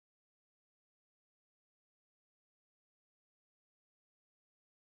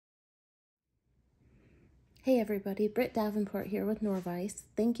Hey everybody, Britt Davenport here with Norvise.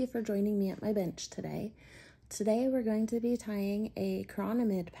 Thank you for joining me at my bench today. Today we're going to be tying a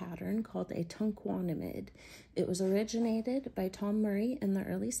Tunkwanamid pattern called a Tunkwanamid. It was originated by Tom Murray in the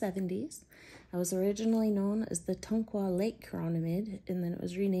early 70s. It was originally known as the Tunkwa Lake Tunkwanamid, and then it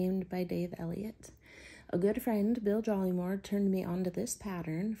was renamed by Dave Elliott. A good friend, Bill Jollymore, turned me onto this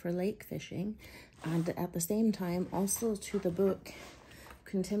pattern for lake fishing, and at the same time also to the book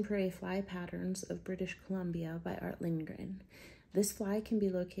Contemporary Fly Patterns of British Columbia by Art Lindgren. This fly can be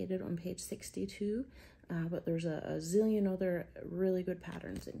located on page 62, but there's a zillion other really good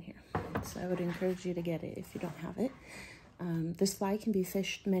patterns in here. So I would encourage you to get it if you don't have it. This fly can be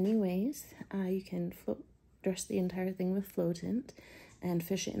fished many ways. You can dress the entire thing with flow tint and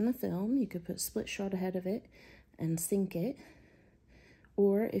fish it in the film. You could put split shot ahead of it and sink it.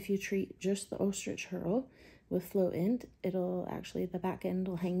 Or if you treat just the Ostrich Herl with float tint, it'll actually, the back end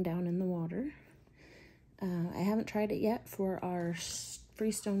will hang down in the water. I haven't tried it yet for our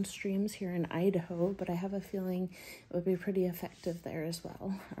freestone streams here in Idaho, but I have a feeling it would be pretty effective there as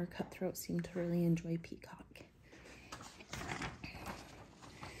well. Our cutthroats seem to really enjoy Peacock.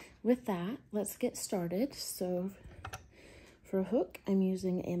 With that, let's get started. So for a hook, I'm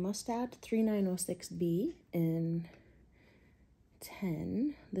using a Mustad 3906B in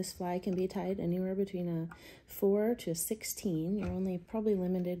 10. This fly can be tied anywhere between a 4 to a 16. You're only probably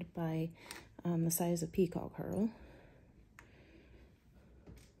limited by the size of Peacock Herl.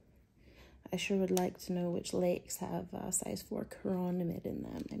 I sure would like to know which lakes have size 4 Tunkwanamid in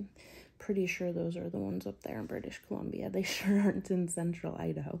them. I'm pretty sure those are the ones up there in British Columbia. They sure aren't in central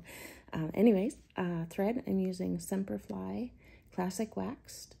Idaho. Anyways, thread, I'm using Semperfli Classic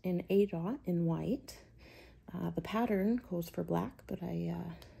Waxed in A dot in white. The pattern calls for black, but I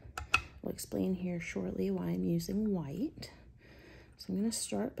will explain here shortly why I'm using white. So I'm going to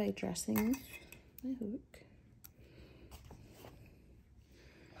start by dressing my hook.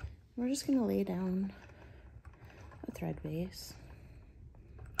 We're just going to lay down a thread base.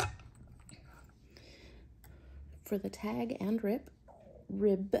 For the tag and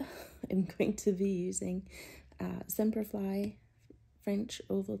rib, I'm going to be using Semperfli French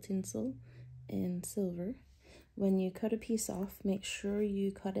oval tinsel in silver. When you cut a piece off, make sure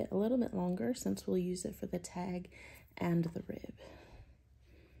you cut it a little bit longer since we'll use it for the tag and the rib.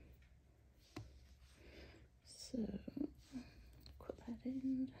 So, put that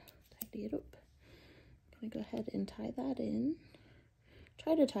in, tidy it up. I'm gonna go ahead and tie that in.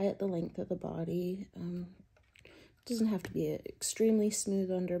 Try to tie it the length of the body. It doesn't have to be an extremely smooth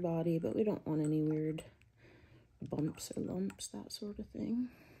underbody, but we don't want any weird bumps or lumps, that sort of thing.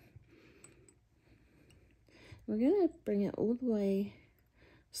 We're going to bring it all the way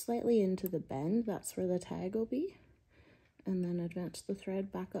slightly into the bend. That's where the tag will be. And then advance the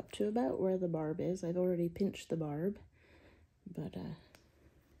thread back up to about where the barb is. I've already pinched the barb, but,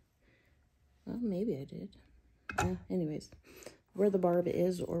 well, maybe I did. Anyways, where the barb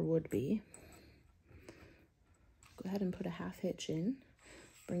is or would be. Go ahead and put a half hitch in.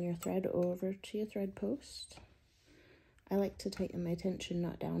 Bring your thread over to your thread post. I like to tighten my tension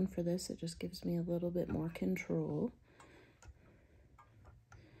knot down for this. It just gives me a little bit more control.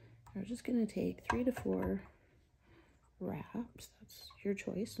 We're just going to take 3 to 4 wraps. That's your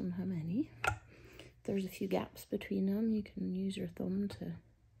choice on how many. If there's a few gaps between them, you can use your thumb to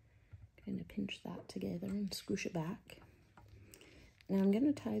kind of pinch that together and squish it back. Now I'm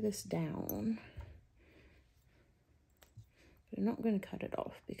going to tie this down. But I'm not going to cut it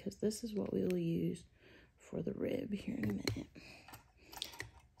off because this is what we will use for the rib here in a minute.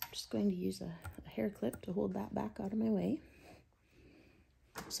 I'm just going to use a hair clip to hold that back out of my way.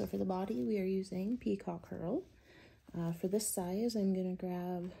 So for the body, we are using Peacock Herl. For this size, I'm going to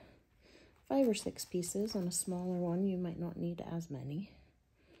grab 5 or 6 pieces. On a smaller one, you might not need as many.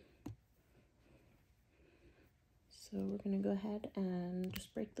 So we're going to go ahead and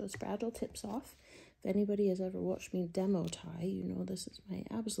just break those fragile tips off. If anybody has ever watched me demo tie, you know this is my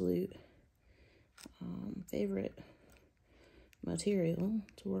absolute favorite material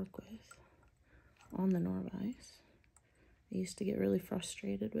to work with on the Nor-vise. I used to get really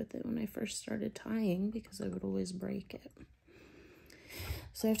frustrated with it when I first started tying because I would always break it.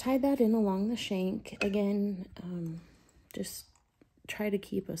 So I've tied that in along the shank. Again, just try to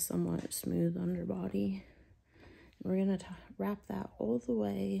keep a somewhat smooth underbody. We're going to wrap that all the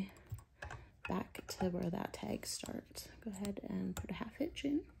way back to where that tag starts. Go ahead and put a half hitch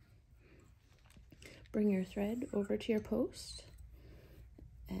in. Bring your thread over to your post,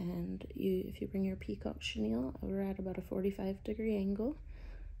 and if you bring your peacock chenille over at about a 45-degree angle,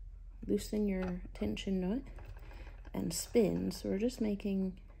 loosen your tension knot and spin. So we're just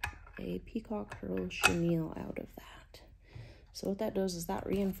making a Peacock Herl chenille out of that. So what that does is that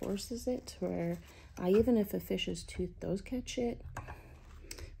reinforces it where even if a fish's tooth does catch it,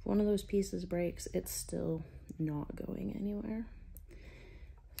 if one of those pieces breaks, it's still not going anywhere.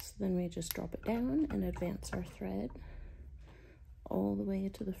 So then we just drop it down and advance our thread all the way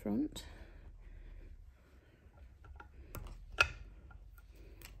to the front.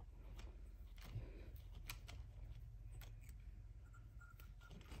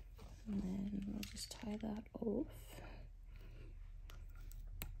 And then we'll just tie that off.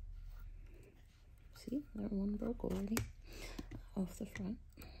 See, there one broke already off the front.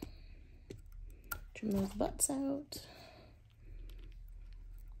 Trim those butts out.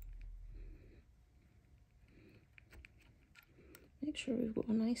 Make sure we've got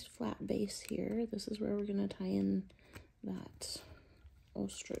a nice flat base here. This is where we're going to tie in that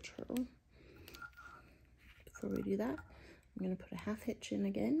ostrich herl. Before we do that, I'm going to put a half hitch in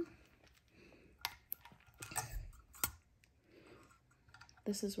again.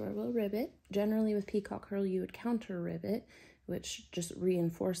 This is where we'll rivet. Generally with Peacock Herl, you would counter rivet, which just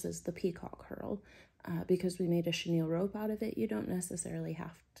reinforces the Peacock Herl. Because we made a chenille rope out of it, you don't necessarily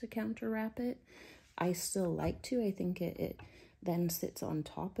have to counter wrap it. I still like to. I think it then sits on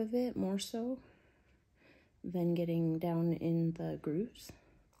top of it more so than getting down in the grooves.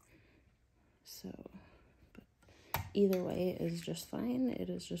 So, but either way is just fine. It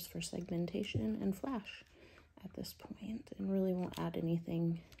is just for segmentation and flash at this point, and really won't add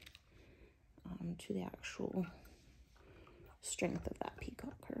anything to the actual strength of that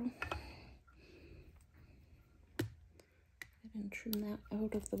Peacock Herl. And trim that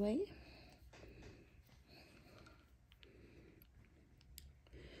out of the way.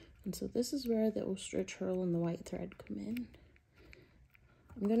 And so this is where the ostrich herl and the white thread come in.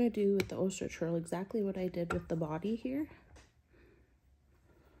 I'm going to do with the ostrich herl exactly what I did with the body here,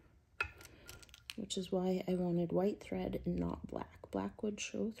 which is why I wanted white thread and not black. Black would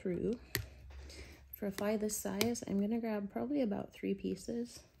show through. For a fly this size, I'm going to grab probably about 3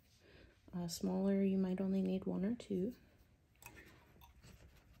 pieces. Smaller, you might only need 1 or 2.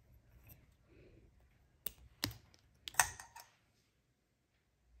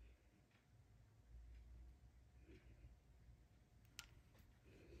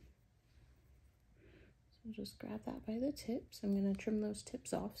 So just grab that by the tips. I'm going to trim those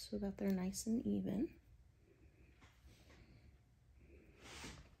tips off so that they're nice and even.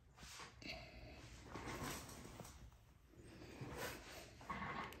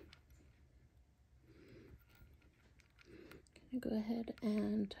 Go ahead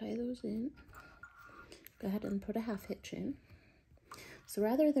and tie those in. Go ahead and put a half hitch in. So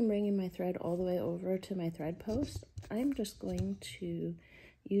rather than bringing my thread all the way over to my thread post, I'm just going to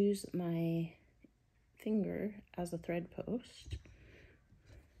use my finger as a thread post.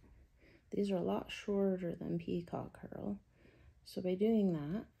 These are a lot shorter than Peacock Herl. So by doing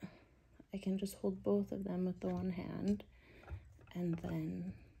that, I can just hold both of them with the one hand and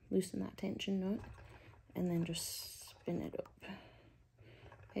then loosen that tension knot and then just spin it up.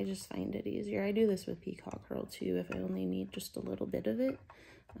 I just find it easier. I do this with Peacock Herl too if I only need just a little bit of it.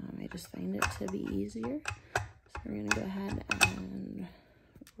 I just find it to be easier. So we're going to go ahead and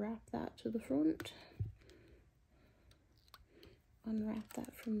wrap that to the front. Unwrap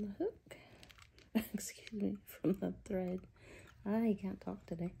that from the hook. Excuse me, from the thread. I can't talk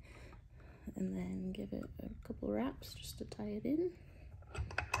today. And then give it a couple wraps just to tie it in.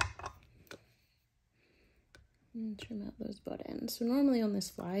 And trim out those butt ends. So normally on this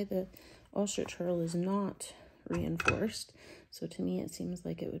fly, the ostrich herl is not reinforced. So to me, it seems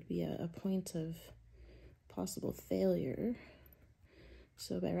like it would be a point of possible failure.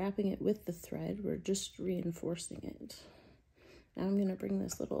 So by wrapping it with the thread, we're just reinforcing it. Now I'm going to bring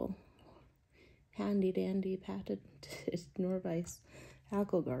this little handy-dandy patented Norvise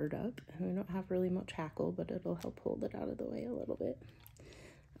hackle guard up. And we don't have really much hackle, but it'll help hold it out of the way a little bit.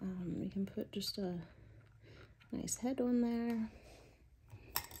 We can put just a nice head on there.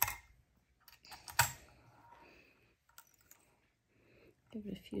 Give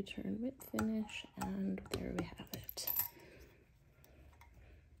it a few turn whip finish, and there we have it.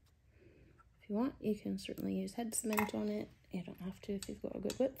 If you want, you can certainly use head cement on it. You don't have to if you've got a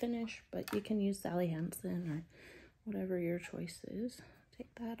good whip finish, but you can use Sally Hansen or whatever your choice is.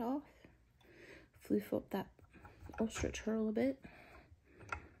 Take that off. Floof up that ostrich herl a bit.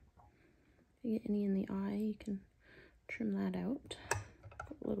 If you get any in the eye, you can trim that out.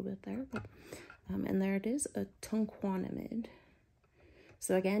 A little bit there, but and there it is, a Tunkwanamid.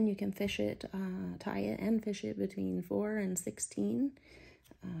 So again, you can fish it, tie it and fish it between 4 and 16.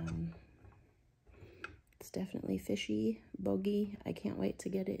 It's definitely fishy, buggy. I can't wait to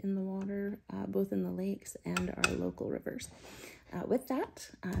get it in the water, both in the lakes and our local rivers. With that,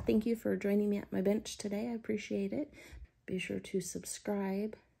 thank you for joining me at my bench today. I appreciate it. Be sure to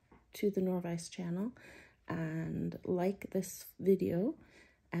subscribe to the Nor-vise channel and like this video.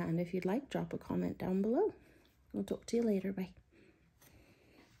 And if you'd like, drop a comment down below. I'll talk to you later. Bye.